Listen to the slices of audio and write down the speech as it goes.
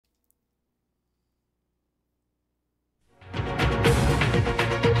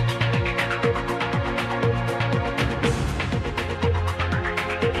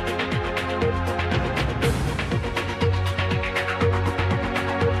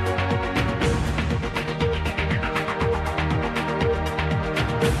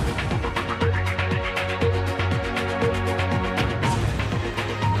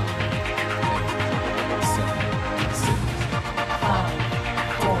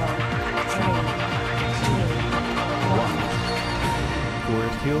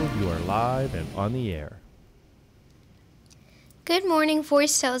live and on the air. Good morning,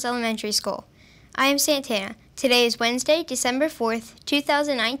 Forest Hills Elementary School. I am Santana. Today is Wednesday, December 4th,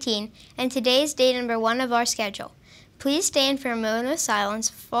 2019, and today is day number 1 of our schedule. Please stand for a moment of silence,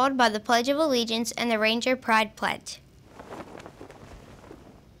 followed by the Pledge of Allegiance and the Ranger Pride Pledge.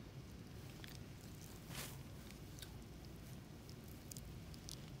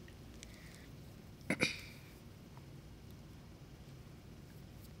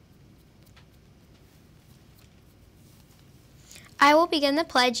 I will begin the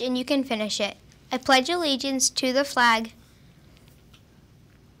pledge and you can finish it. I pledge allegiance to the flag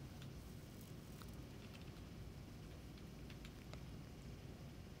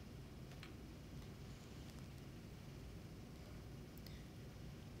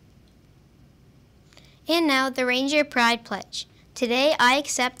and now the Ranger Pride Pledge. Today I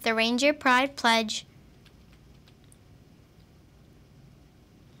accept the Ranger Pride Pledge.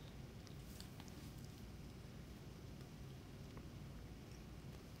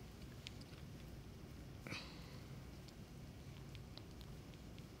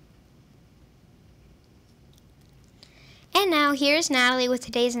 And now, here's Natalie with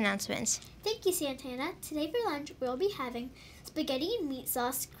today's announcements. Thank you, Santana. Today for lunch, we'll be having spaghetti and meat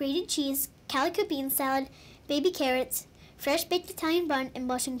sauce, grated cheese, calico bean salad, baby carrots, fresh baked Italian bun, and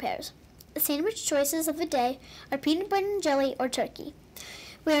blushing pears. The sandwich choices of the day are peanut butter and jelly or turkey.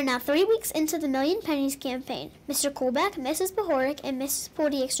 We are now 3 weeks into the Million Pennies campaign. Mr. Colbeck, Mrs. Bahoric, and Mrs.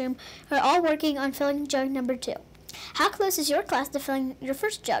 Poldiekstrom are all working on filling jug number 2. How close is your class to filling your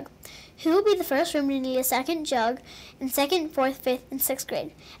first jug? Who will be the first room to need a second jug in 2nd, 4th, 5th, and 6th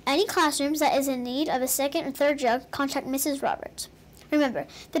grade? Any classrooms that is in need of a second or third jug, contact Mrs. Roberts. Remember,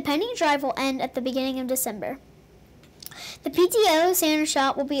 the penny drive will end at the beginning of December. The PTO Santa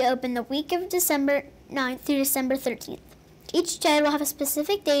Shop will be open the week of December 9th through December 13th. Each child will have a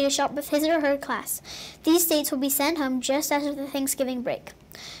specific day to shop with his or her class. These dates will be sent home just after the Thanksgiving break.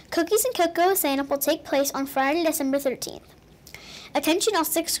 Cookies and Cocoa Santa will take place on Friday, December 13th. Attention all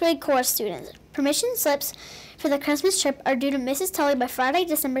 6th grade chorus students. Permission slips for the Christmas trip are due to Mrs. Tully by Friday,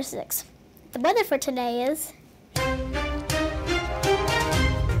 December 6th. The weather for today is...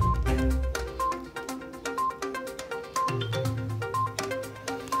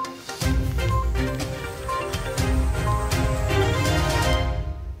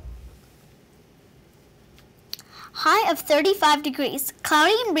 High of 35 degrees,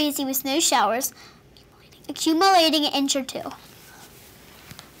 cloudy and breezy with snow showers, accumulating an inch or 2.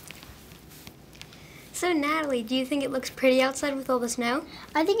 So Natalie, do you think it looks pretty outside with all the snow?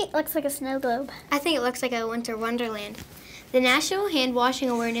 I think it looks like a snow globe. I think it looks like a winter wonderland. The National Hand Washing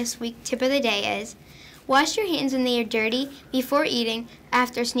Awareness Week tip of the day is: wash your hands when they are dirty before eating,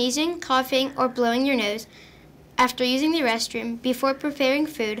 after sneezing, coughing, or blowing your nose, after using the restroom, before preparing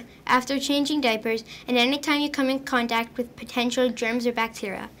food, after changing diapers, and anytime you come in contact with potential germs or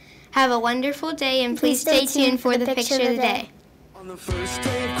bacteria. Have a wonderful day, and please stay tuned for the picture of the day. On the first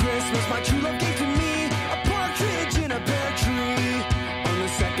day of Christmas, my true love gave to me a partridge in a pear tree. On the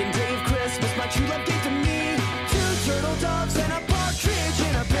second day of Christmas, my true love gave to me 2 turtle doves and a partridge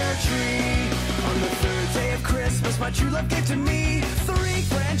in a pear tree. On the third day of Christmas, my true love gave to me 3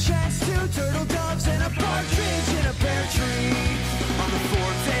 French hens, 2 turtle doves and a partridge in a pear tree. On the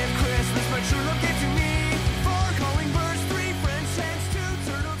fourth day of Christmas, my true love gave to me 4 calling birds, 3 French hens, 2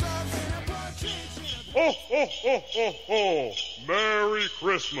 turtle doves and a partridge in a pear tree. Ho, ho, ho, ho, ho! Merry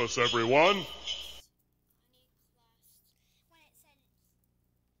Christmas, everyone!